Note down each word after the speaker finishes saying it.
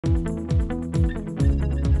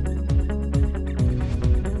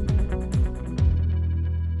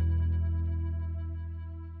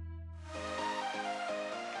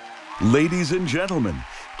Ladies and gentlemen,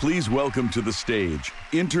 please welcome to the stage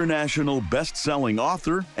international best-selling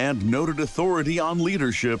author and noted authority on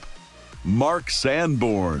leadership, Mark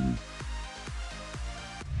Sanborn.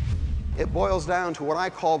 It boils down to what I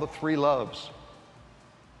call the three loves.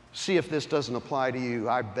 See if this doesn't apply to you.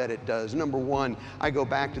 I bet it does. Number one, I go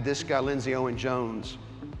back to this guy, Lindsay Owen Jones,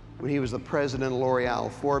 when he was the president of L'Oreal.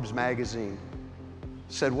 Forbes magazine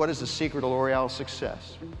said, what is the secret of L'Oreal's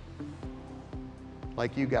success?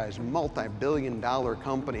 Like you guys, multi-billion-dollar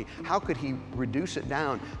company. How could he reduce it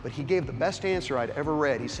down? But he gave the best answer I'd ever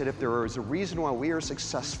read. He said, if there is a reason why we are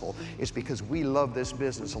successful, it's because we love this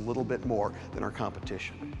business a little bit more than our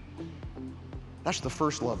competition. That's the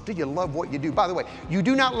first love. Do you love what you do? By the way, you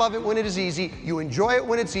do not love it when it is easy. You enjoy it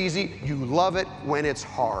when it's easy. You love it when it's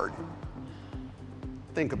hard.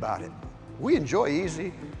 Think about it. We enjoy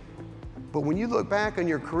easy. But when you look back on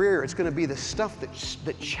your career, it's going to be the stuff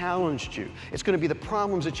that challenged you. It's going to be the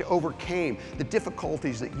problems that you overcame, the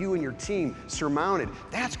difficulties that you and your team surmounted.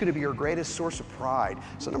 That's going to be your greatest source of pride.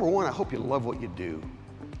 So number one, I hope you love what you do.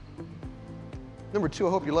 Number two,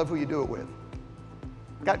 I hope you love who you do it with.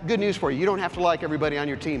 Got good news for you. You don't have to like everybody on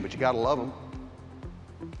your team, but you got to love them.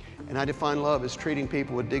 And I define love as treating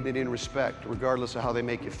people with dignity and respect, regardless of how they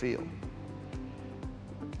make you feel.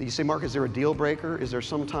 You say, Mark, is there a deal breaker? Is there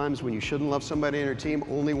some times when you shouldn't love somebody on your team?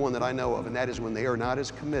 Only one that I know of, and that is when they are not as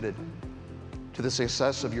committed to the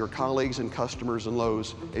success of your colleagues and customers and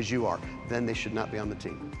Lowe's as you are. Then they should not be on the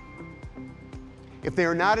team. If they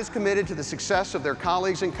are not as committed to the success of their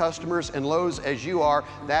colleagues and customers and Lowe's as you are,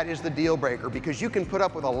 that is the deal breaker, because you can put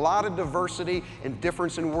up with a lot of diversity and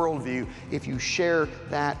difference in worldview if you share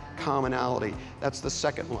that commonality. That's the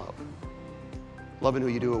second love. Loving who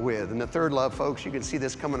you do it with. And the third love, folks, you can see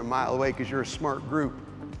this coming a mile away because you're a smart group.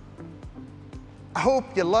 I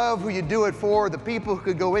hope you love who you do it for, the people who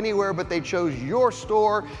could go anywhere, but they chose your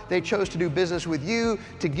store. They chose to do business with you,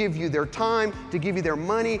 to give you their time, to give you their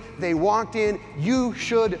money. They walked in. You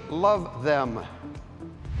should love them.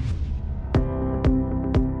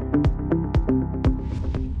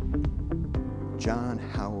 John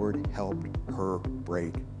Howard helped her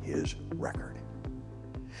break his record.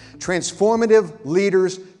 Transformative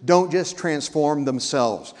leaders don't just transform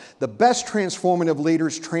themselves. The best transformative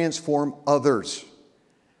leaders transform others.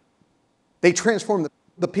 They transform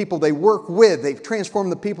the people they work with. They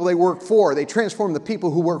transform the people they work for. They transform the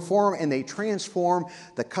people who work for them, and they transform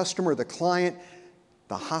the customer, the client,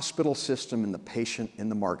 the hospital system, and the patient in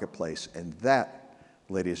the marketplace. And that,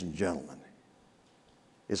 ladies and gentlemen,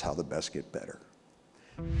 is how the best get better.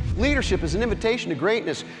 Leadership is an invitation to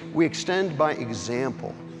greatness we extend by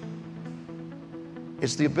example.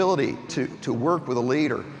 It's the ability to work with a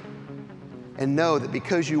leader and know that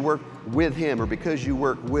because you work with him or because you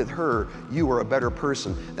work with her, you are a better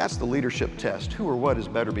person. That's the leadership test. Who or what is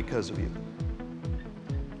better because of you?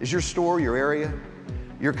 Is your store, your area,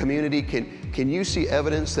 your community, can you see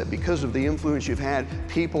evidence that because of the influence you've had,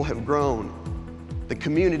 people have grown, the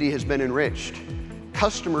community has been enriched,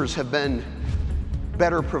 customers have been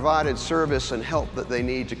better provided service and help that they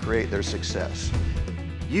need to create their success?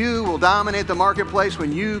 You will dominate the marketplace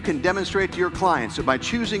when you can demonstrate to your clients that by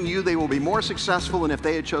choosing you, they will be more successful than if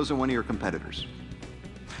they had chosen one of your competitors.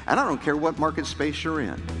 And I don't care what market space you're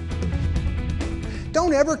in.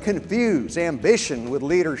 Don't ever confuse ambition with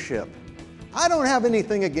leadership. I don't have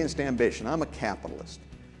anything against ambition. I'm a capitalist.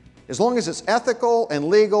 As long as it's ethical and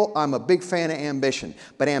legal, I'm a big fan of ambition.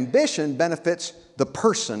 But ambition benefits the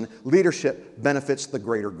person. Leadership benefits the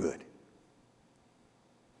greater good.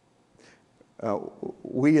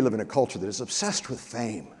 We live in a culture that is obsessed with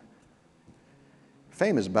fame.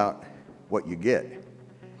 Fame is about what you get.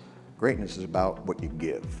 Greatness is about what you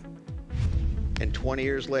give. And 20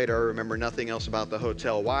 years later, I remember nothing else about the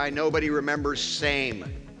hotel. Why? Nobody remembers same.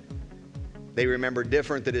 They remember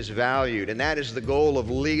different that is valued. And that is the goal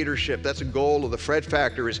of leadership. That's a goal of the Fred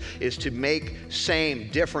Factor is to make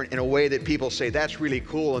same different in a way that people say, that's really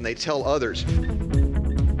cool, and they tell others.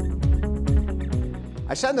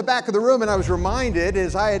 I sat in the back of the room and I was reminded,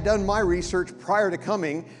 as I had done my research prior to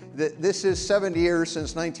coming, that this is 70 years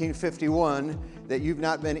since 1951, that you've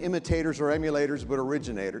not been imitators or emulators, but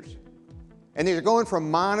originators. And they're going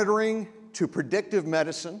from monitoring to predictive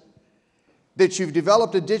medicine, that you've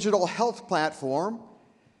developed a digital health platform.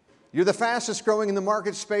 You're the fastest growing in the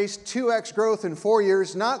market space, 2x growth in 4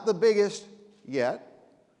 years, not the biggest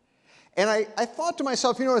yet. And I thought to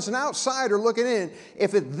myself, you know, as an outsider looking in,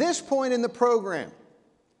 if at this point in the program,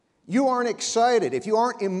 you aren't excited, if you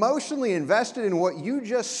aren't emotionally invested in what you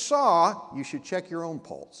just saw, you should check your own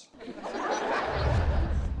pulse.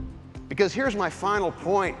 Because here's my final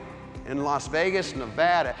point, in Las Vegas,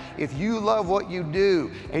 Nevada. If you love what you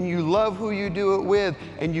do, and you love who you do it with,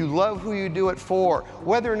 and you love who you do it for,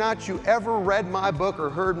 whether or not you ever read my book or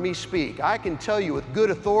heard me speak, I can tell you with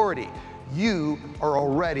good authority, you are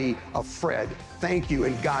already a Fred. Thank you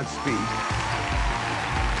and Godspeed.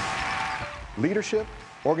 Leadership,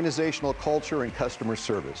 organizational culture, and customer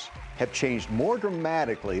service have changed more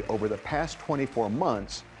dramatically over the past 24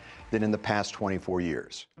 months than in the past 24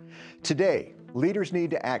 years. Today, leaders need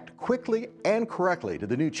to act quickly and correctly to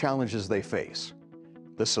the new challenges they face.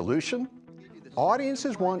 The solution?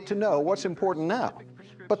 Audiences want to know what's important now,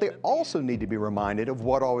 but they also need to be reminded of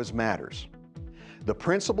what always matters. The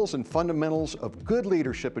principles and fundamentals of good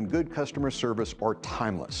leadership and good customer service are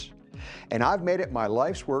timeless. And I've made it my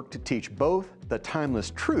life's work to teach both the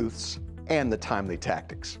timeless truths and the timely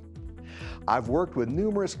tactics. I've worked with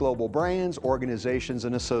numerous global brands, organizations,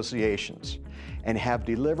 and associations, and have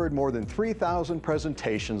delivered more than 3,000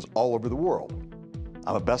 presentations all over the world.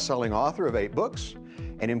 I'm a best-selling author of 8 books,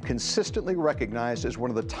 and am consistently recognized as one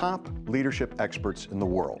of the top leadership experts in the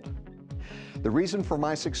world. The reason for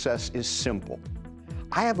my success is simple.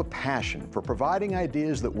 I have a passion for providing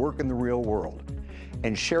ideas that work in the real world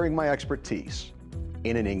and sharing my expertise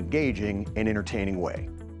in an engaging and entertaining way.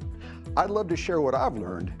 I'd love to share what I've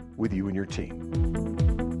learned with you and your team.